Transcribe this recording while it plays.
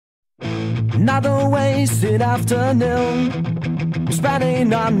Another wasted afternoon,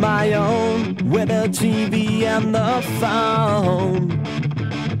 spending on my own with the TV and the phone.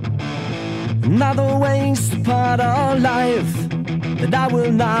 Another wasted part of life that I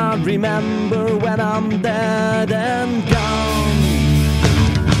will not remember when I'm dead and gone.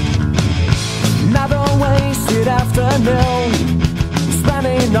 Another wasted afternoon,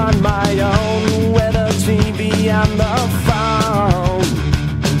 spending on my own with the TV and the phone.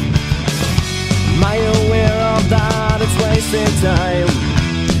 Am I aware of that? It's wasted time.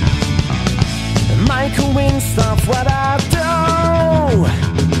 Am I convinced of what I do?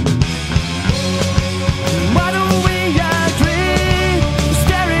 Why do we agree?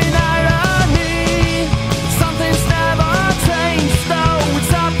 Staring irony. Something's never changed, though.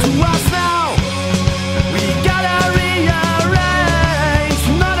 It's up to us now. We gotta rearrange,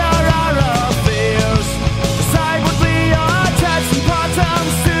 not our affairs. Decide what we are, attach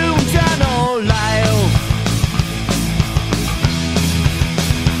importance to general life.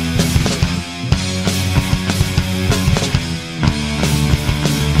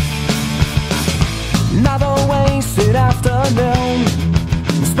 Another wasted afternoon,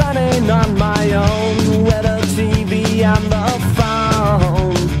 spending on my own with the TV and the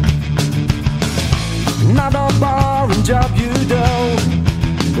phone. Another boring job you do,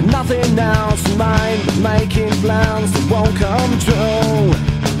 with nothing else in mind but making plans that won't come true.